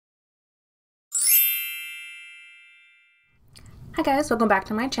Hi guys, welcome back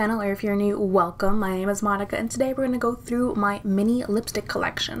to my channel, or if you're new, welcome. My name is Monica and today we're going to go through my mini lipstick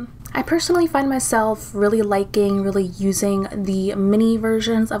collection. I personally find myself really using the mini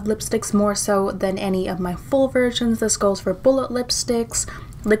versions of lipsticks more so than any of my full versions. This goes for bullet lipsticks,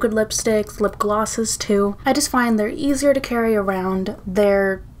 liquid lipsticks, lip glosses too. I just find they're easier to carry around.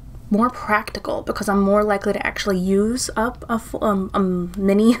 They're more practical because I'm more likely to actually use up a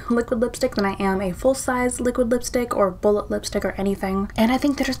mini liquid lipstick than I am a full-size liquid lipstick or bullet lipstick or anything. And I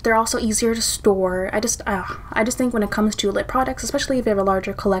think they're also easier to store. I just think when it comes to lip products, especially if you have a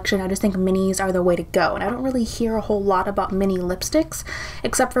larger collection, I just think minis are the way to go. And I don't really hear a whole lot about mini lipsticks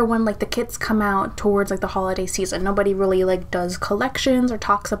except for when like the kits come out towards like the holiday season. Nobody really like does collections or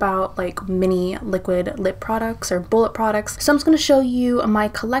talks about like mini liquid lip products or bullet products. So I'm just going to show you my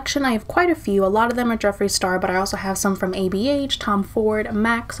collection. I have quite a few. A lot of them are Jeffree Star, but I also have some from ABH, Tom Ford,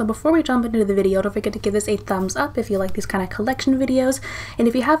 MAC. So before we jump into the video, don't forget to give this a thumbs up if you like these kind of collection videos. And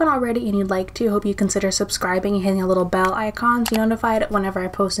if you haven't already and you'd like to, hope you consider subscribing and hitting a little bell icon to be notified whenever I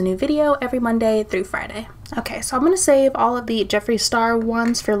post a new video every Monday through Friday. Okay, so I'm going to save all of the Jeffree Star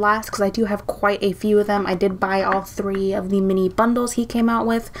ones for last because I do have quite a few of them. I did buy all 3 of the mini bundles he came out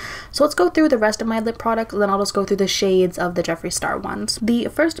with. So let's go through the rest of my lip products and then I'll just go through the shades of the Jeffree Star ones. The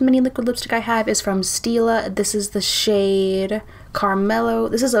first mini liquid lipstick I have is from Stila. This is the shade Carmelo.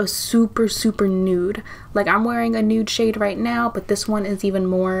 This is a super nude. Like, I'm wearing a nude shade right now, but this one is even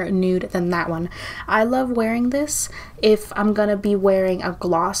more nude than that one. I love wearing this if I'm gonna be wearing a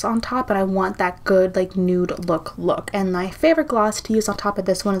gloss on top and I want that good like nude look. And my favorite gloss to use on top of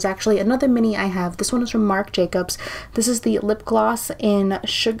this one is actually another mini I have. This one is from Marc Jacobs. This is the lip gloss in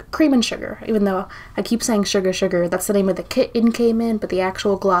Cream and Sugar, even though I keep saying Sugar. That's the name of the kit it came in, but the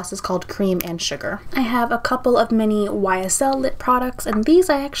actual gloss is called Cream and Sugar. I have a couple of mini YSL lip products, and these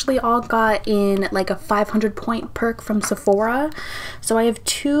I actually all got in like a 500 point perk from Sephora. So I have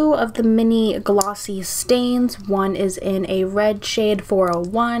 2 of the mini glossy stains. One is in a red shade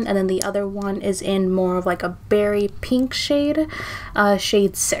 401, and then the other one is in more of like a berry pink shade,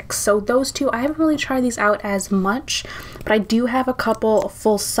 shade 6. So those 2, I haven't really tried these out as much, but I do have a couple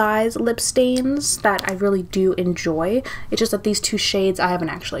full-size lip stains that I really do enjoy. It's just that these 2 shades I haven't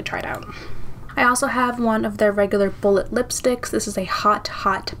actually tried out. I also have one of their regular bullet lipsticks. This is a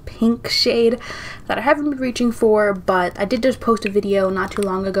hot pink shade that I haven't been reaching for, but I did just post a video not too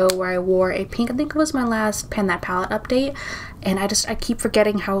long ago where I wore a pink. I think it was my last Pan That Palette update, and I keep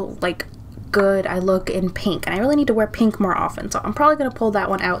forgetting how like good I look in pink, and I really need to wear pink more often, so I'm probably gonna pull that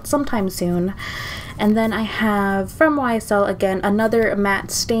one out sometime soon. And then I have from YSL again another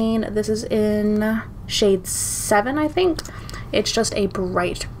matte stain. This is in shade 7, I think. It's just a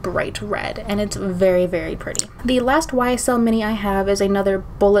bright red, and it's very pretty. The last YSL mini I have is another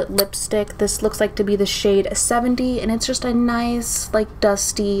bullet lipstick. This looks like to be the shade 70, and it's just a nice like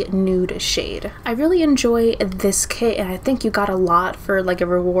dusty nude shade. I really enjoy this kit, and I think you got a lot for like a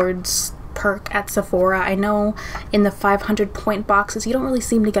rewards perk at Sephora. I know in the 500 point boxes you don't really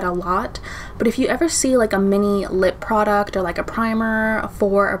seem to get a lot, but if you ever see like a mini lip product or like a primer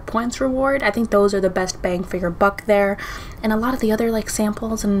for a points reward, I think those are the best bang for your buck there. And a lot of the other like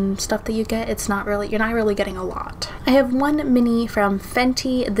samples and stuff that you get, you're not really getting a lot. I have one mini from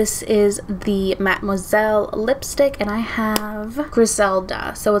Fenty. This is the Mademoiselle lipstick, and I have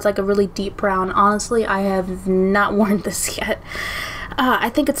Griselda, so it's like a really deep brown. Honestly, I have not worn this yet. I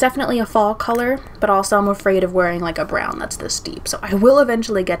think it's definitely a fall color, but also I'm afraid of wearing like a brown that's this deep. So I will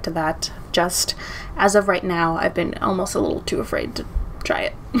eventually get to that. Just as of right now, I've been almost a little too afraid to try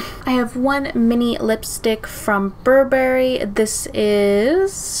it. I have one mini lipstick from Burberry. This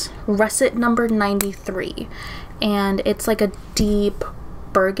is Russet number 93. And it's like a deep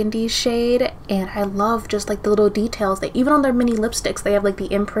burgundy shade, and I love just like the little details. That even on their mini lipsticks, they have like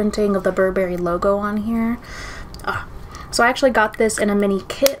the imprinting of the Burberry logo on here. So I actually got this in a mini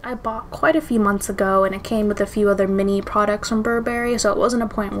kit I bought quite a few months ago, and it came with a few other mini products from Burberry, so it wasn't a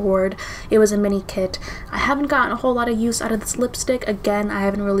point reward, it was a mini kit. I haven't gotten a whole lot of use out of this lipstick. Again, I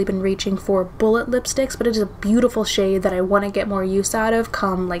haven't really been reaching for bullet lipsticks, but it is a beautiful shade that I want to get more use out of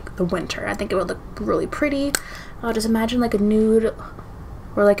come like the winter. I think it would look really pretty. Just imagine like a nude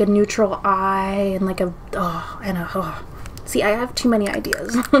or like a neutral eye and like see, I have too many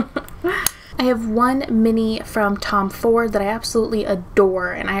ideas. I have one mini from Tom Ford that I absolutely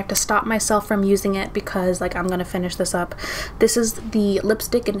adore, and I have to stop myself from using it because like I'm gonna finish this up. This is the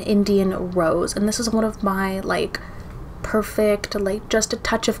lipstick in Indian Rose, and this is one of my like perfect, like just a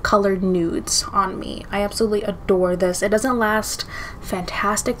touch of colored nudes on me. I absolutely adore this. It doesn't last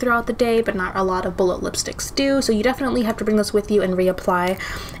fantastic throughout the day, but not a lot of bullet lipsticks do, so you definitely have to bring this with you and reapply.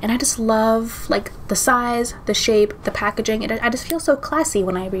 And I just love like the size, the shape, the packaging. I just feel so classy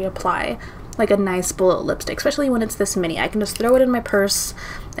when I reapply like a nice bullet lipstick, especially when it's this mini. I can just throw it in my purse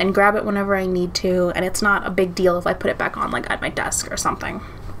and grab it whenever I need to, and it's not a big deal if I put it back on like at my desk or something.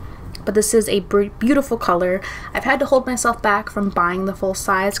 But this is a beautiful color. I've had to hold myself back from buying the full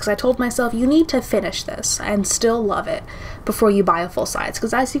size because I told myself you need to finish this and still love it before you buy a full size,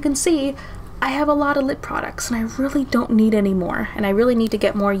 because as you can see, I have a lot of lip products and I really don't need any more, and I really need to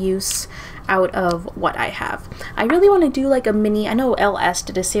get more use out of what I have. I really want to do like a mini, I know LS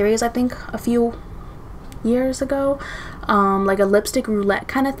did a series I think a few years ago, like a lipstick roulette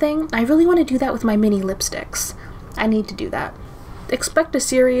kind of thing. I really want to do that with my mini lipsticks. I need to do that. Expect a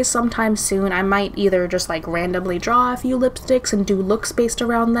series sometime soon. I might either just like randomly draw a few lipsticks and do looks based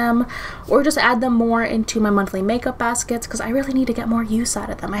around them, or just add them more into my monthly makeup baskets because I really need to get more use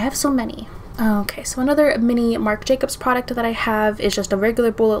out of them. I have so many. Okay, so another mini Marc Jacobs product that I have is just a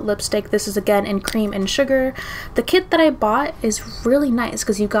regular bullet lipstick. This is again in Cream and Sugar. The kit that I bought is really nice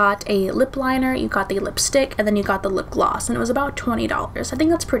because you got a lip liner, you got the lipstick, and then you got the lip gloss, and it was about $20. I think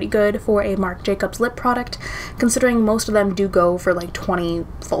that's pretty good for a Marc Jacobs lip product, considering most of them do go for like $20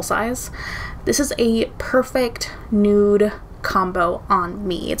 full size. This is a perfect nude combo on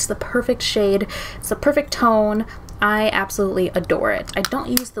me. It's the perfect shade, it's the perfect tone. I absolutely adore it. I don't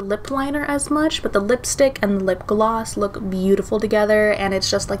use the lip liner as much, but the lipstick and the lip gloss look beautiful together, and it's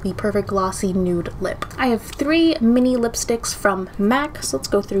just like the perfect glossy nude lip. I have 3 mini lipsticks from MAC, so let's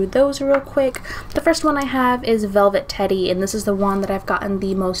go through those real quick. The first one I have is Velvet Teddy, and this is the one that I've gotten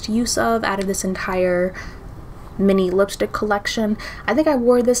the most use of out of this entire mini lipstick collection. I think I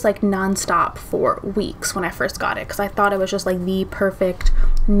wore this like non-stop for weeks when I first got it because I thought it was just like the perfect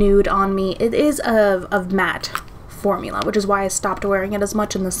nude on me. It is of matte formula, which is why I stopped wearing it as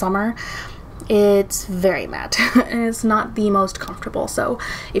much in the summer. It's very matte and it's not the most comfortable, so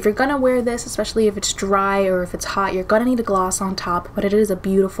if you're gonna wear this, especially if it's dry or if it's hot, you're gonna need a gloss on top, but it is a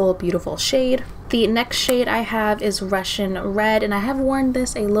beautiful, beautiful shade. The next shade I have is Russian Red, and I have worn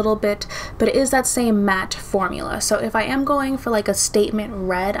this a little bit, but it is that same matte formula. So if I am going for like a statement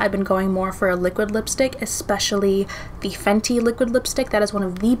red, I've been going more for a liquid lipstick, especially the Fenty liquid lipstick. That is one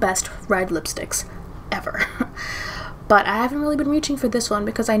of the best red lipsticks ever. But I haven't really been reaching for this one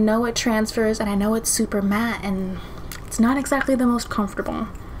because I know it transfers and I know it's super matte and it's not exactly the most comfortable.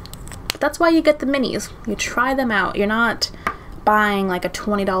 But that's why you get the minis. You try them out. You're not buying like a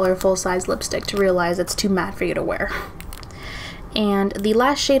 $20 full-size lipstick to realize it's too matte for you to wear. And the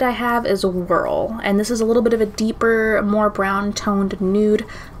last shade I have is Whirl, and this is a little bit of a deeper, more brown toned nude.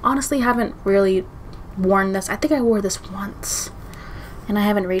 Honestly, haven't really worn this. I think I wore this once and I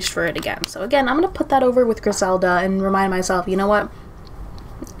haven't reached for it again. So again, I'm gonna put that over with Griselda and remind myself, you know what?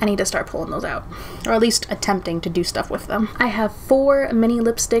 I need to start pulling those out, or at least attempting to do stuff with them. I have 4 mini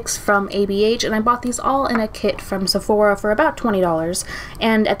lipsticks from ABH, and I bought these all in a kit from Sephora for about $20,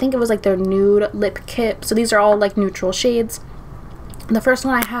 and I think it was like their nude lip kit, so these are all like neutral shades. The first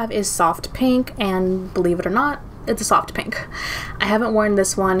one I have is Soft Pink, and believe it or not, it's a soft pink. I haven't worn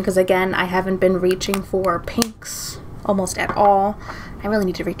this one because again, I haven't been reaching for pinks almost at all. I really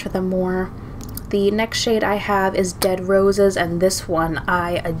need to reach for them more. The next shade I have is Dead Roses, and this one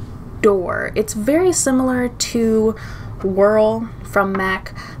I adore. It's very similar to Whirl from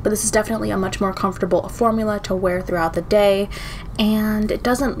MAC, but this is definitely a much more comfortable formula to wear throughout the day, and it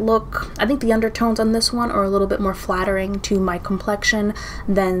doesn't look, I think the undertones on this one are a little bit more flattering to my complexion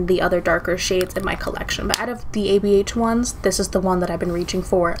than the other darker shades in my collection, but out of the ABH ones, this is the one that I've been reaching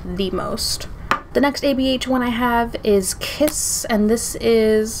for the most. The next ABH one I have is Kiss, and this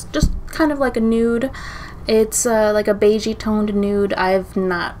is just kind of like a nude. It's like a beigey toned nude. I've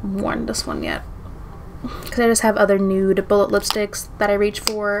not worn this one yet because I just have other nude bullet lipsticks that I reach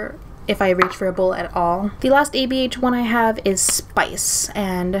for if I reach for a bullet at all. The last ABH one I have is Spice,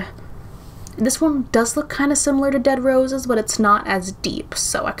 and this one does look kind of similar to Dead Roses, but it's not as deep,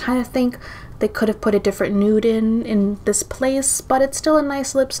 so I kind of think they could have put a different nude in this place, but it's still a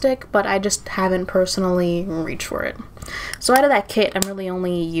nice lipstick, but I just haven't personally reached for it. So out of that kit, I'm really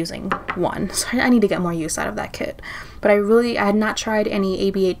only using one, so I need to get more use out of that kit. But I had not tried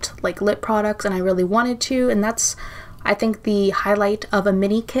any ABH like lip products, and I really wanted to, and that's, I think, the highlight of a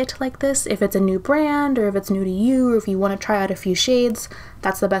mini kit like this. If it's a new brand, or if it's new to you, or if you want to try out a few shades,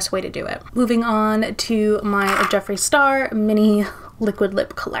 that's the best way to do it. Moving on to my Jeffree Star mini liquid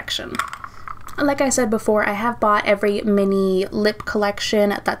lip collection. Like I said before, I have bought every mini lip collection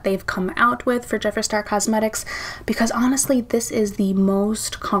that they've come out with for Jeffree Star Cosmetics because honestly, this is the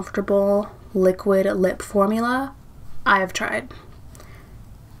most comfortable liquid lip formula I have tried.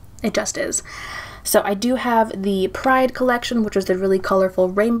 It just is. So I do have the Pride collection, which is the really colorful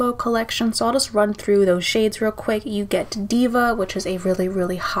rainbow collection. So I'll just run through those shades real quick. You get Diva, which is a really,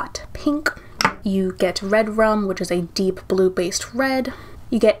 really hot pink. You get Red Rum, which is a deep blue-based red.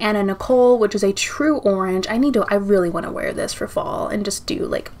 You get Anna Nicole, which is a true orange. I really want to wear this for fall and just do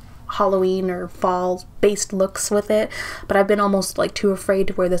like Halloween or fall based looks with it, but I've been almost like too afraid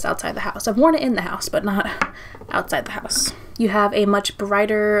to wear this outside the house. I've worn it in the house, but not outside the house. You have a much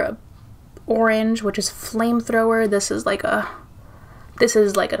brighter orange, which is Flamethrower. This is like a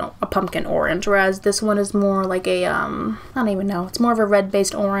pumpkin orange, whereas this one is more like a I don't even know, it's more of a red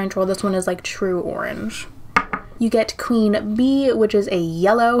based orange, while this one is like true orange. You get Queen Bee, which is a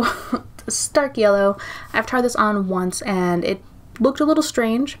yellow, a stark yellow. I've tried this on once and it looked a little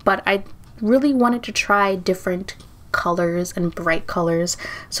strange, but I really wanted to try different colors and bright colors.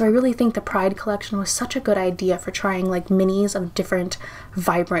 So I really think the Pride collection was such a good idea for trying like minis of different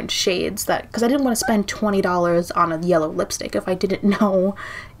vibrant shades, that because I didn't want to spend $20 on a yellow lipstick if I didn't know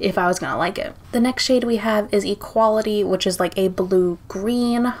if I was gonna like it. The next shade we have is Equality, which is like a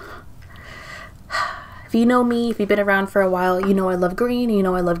blue-green. If you know me, if you've been around for a while, you know I love green, you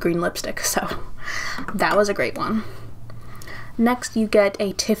know I love green lipstick, so that was a great one. Next you get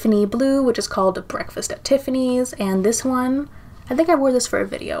a Tiffany blue, which is called Breakfast at Tiffany's, and this one, I think I wore this for a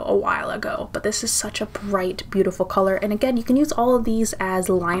video a while ago, but this is such a bright, beautiful color, and again, you can use all of these as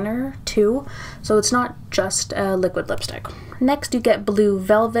liner too, so it's not just a liquid lipstick. Next you get Blue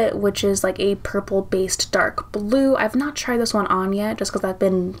Velvet, which is like a purple-based dark blue. I've not tried this one on yet, just because I've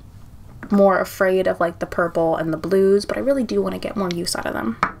been more afraid of like the purple and the blues, but I really do want to get more use out of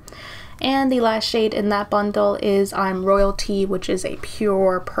them. And the last shade in that bundle is I'm Royalty, which is a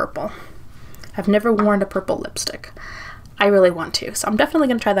pure purple. I've never worn a purple lipstick. I really want to, so I'm definitely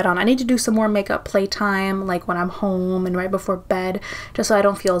gonna try that on. I need to do some more makeup playtime, like when I'm home and right before bed, just so I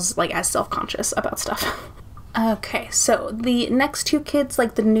don't feel as self-conscious about stuff. Okay, so the next two kits,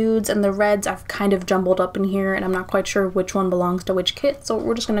 like the nudes and the reds, I've kind of jumbled up in here and I'm not quite sure which one belongs to which kit, so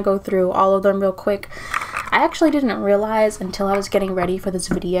we're just gonna go through all of them real quick. I actually didn't realize until I was getting ready for this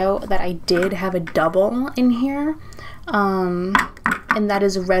video that I did have a double in here, and that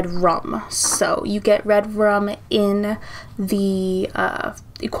is Red Rum. So you get Red Rum in the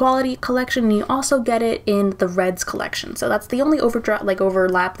Equality collection, and you also get it in the Reds collection. So that's the only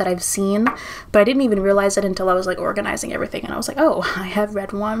overlap that I've seen, but I didn't even realize it until I was like organizing everything, and I was like, oh, I have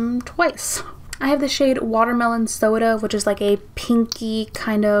Red Rum twice. I have the shade Watermelon Soda, which is like a pinky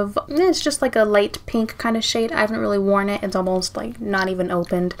kind of, it's just like a light pink kind of shade. I haven't really worn it. It's almost like not even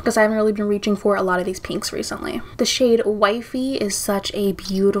opened because I haven't really been reaching for a lot of these pinks recently. The shade Wifey is such a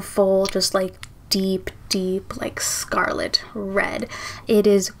beautiful, just like deep like scarlet red. It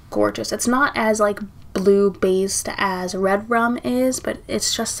is gorgeous. It's not as like blue based as Red Rum is, but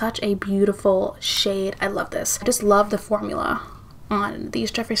it's just such a beautiful shade. I love this. I just love the formula on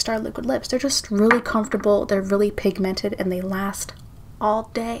these Jeffree Star liquid lips. They're just really comfortable, they're really pigmented, and they last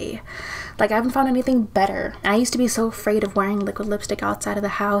all day. Like, I haven't found anything better. And I used to be so afraid of wearing liquid lipstick outside of the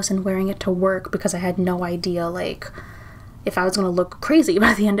house and wearing it to work because I had no idea like if I was gonna look crazy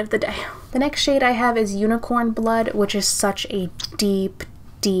by the end of the day. The next shade I have is Unicorn Blood, which is such a deep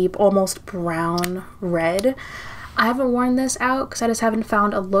almost brown red. I haven't worn this out because I just haven't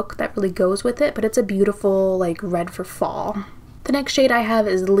found a look that really goes with it, but it's a beautiful like red for fall. The next shade I have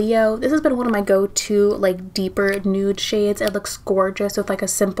is Leo. This has been one of my go-to like deeper nude shades. It looks gorgeous with like a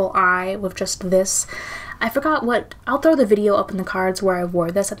simple eye with just this. I forgot what, I'll throw the video up in the cards where I wore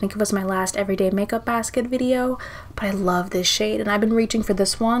this. I think it was my last everyday makeup basket video, but I love this shade and I've been reaching for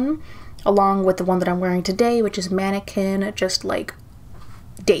this one along with the one that I'm wearing today, which is Mannequin, just like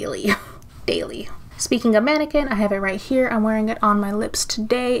daily. Speaking of Mannequin, I have it right here. I'm wearing it on my lips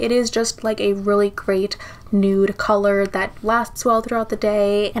today. It is just like a really great nude color that lasts well throughout the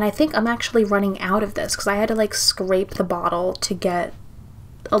day. And I think I'm actually running out of this because I had to like scrape the bottle to get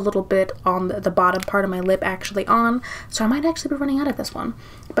a little bit on the bottom part of my lip actually on. So I might actually be running out of this one.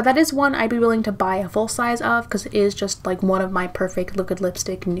 But that is one I'd be willing to buy a full size of because it is just like one of my perfect liquid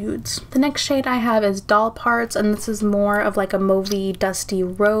lipstick nudes. The next shade I have is Doll Parts, and this is more of like a mauvey dusty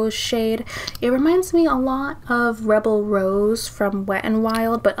rose shade. It reminds me a lot of Rebel Rose from Wet n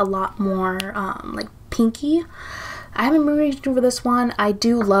Wild, but a lot more like pinky. I haven't been reaching for this one. I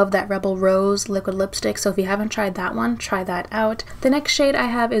do love that Rebel Rose liquid lipstick, so if you haven't tried that one, try that out. The next shade I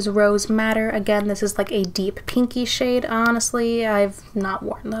have is Rose Madder. Again, this is like a deep pinky shade. Honestly, I've not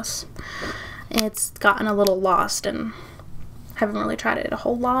worn this. It's gotten a little lost and haven't really tried it a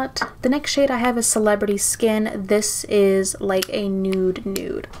whole lot. The next shade I have is Celebrity Skin. This is like a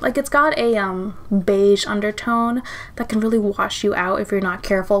nude. Like it's got a beige undertone that can really wash you out if you're not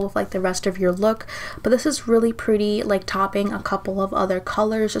careful with like the rest of your look. But this is really pretty, like topping a couple of other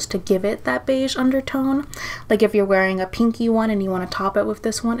colors just to give it that beige undertone. Like if you're wearing a pinky one and you want to top it with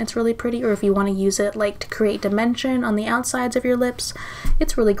this one, it's really pretty. Or if you want to use it like to create dimension on the outsides of your lips,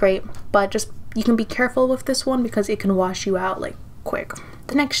 it's really great. But just you can be careful with this one because it can wash you out like quick.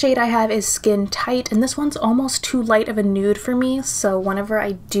 The next shade I have is Skin Tight, and this one's almost too light of a nude for me, so whenever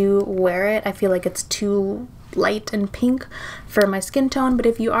I do wear it I feel like it's too light and pink for my skin tone. But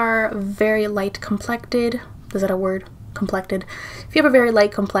if you are very light complected, is that a word? Complected. If you have a very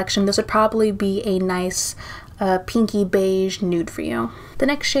light complexion, this would probably be a nice pinky beige nude for you. The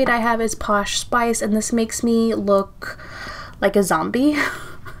next shade I have is Posh Spice, and this makes me look like a zombie.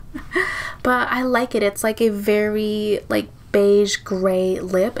 But I like it. It's like a very like beige gray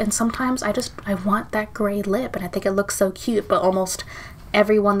lip, and sometimes I want that gray lip and I think it looks so cute, but almost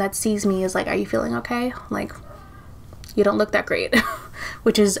everyone that sees me is like, are you feeling okay? Like, you don't look that great.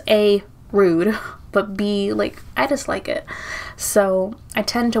 Which is A, rude, but B, like, I just like it. So I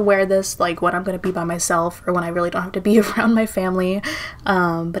tend to wear this like when I'm gonna be by myself or when I really don't have to be around my family,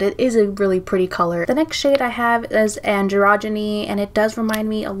 but it is a really pretty color. The next shade I have is Androgyny, and it does remind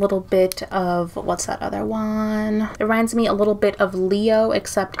me a little bit of, what's that other one? It reminds me a little bit of Leo,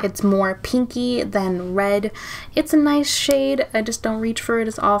 except it's more pinky than red. It's a nice shade. I just don't reach for it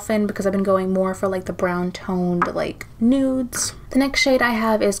as often because I've been going more for like the brown toned like nudes. The next shade I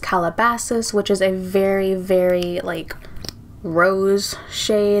have is Calabasas, which is a very like rose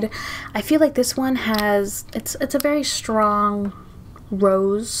shade. I feel like this one has, it's a very strong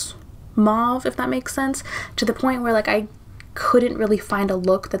rose mauve, if that makes sense, to the point where like I couldn't really find a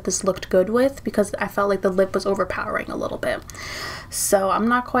look that this looked good with because I felt like the lip was overpowering a little bit. So I'm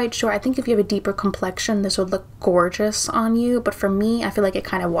not quite sure. I think if you have a deeper complexion this would look gorgeous on you, but for me I feel like it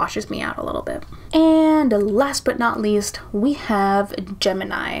kind of washes me out a little bit. And last but not least we have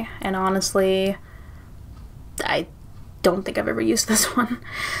Gemini, and honestly I don't think I've ever used this one.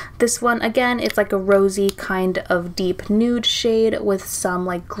 This one, again, it's like a rosy kind of deep nude shade with some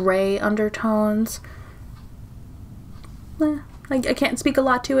like gray undertones. I can't speak a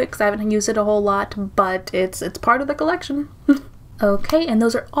lot to it because I haven't used it a whole lot, but it's part of the collection. Okay, and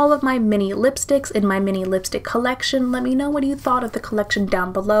those are all of my mini lipsticks in my mini lipstick collection. Let me know what you thought of the collection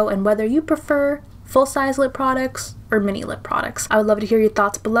down below and whether you prefer full-size lip products or mini lip products. I would love to hear your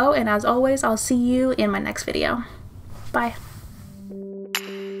thoughts below, and as always, I'll see you in my next video. Bye.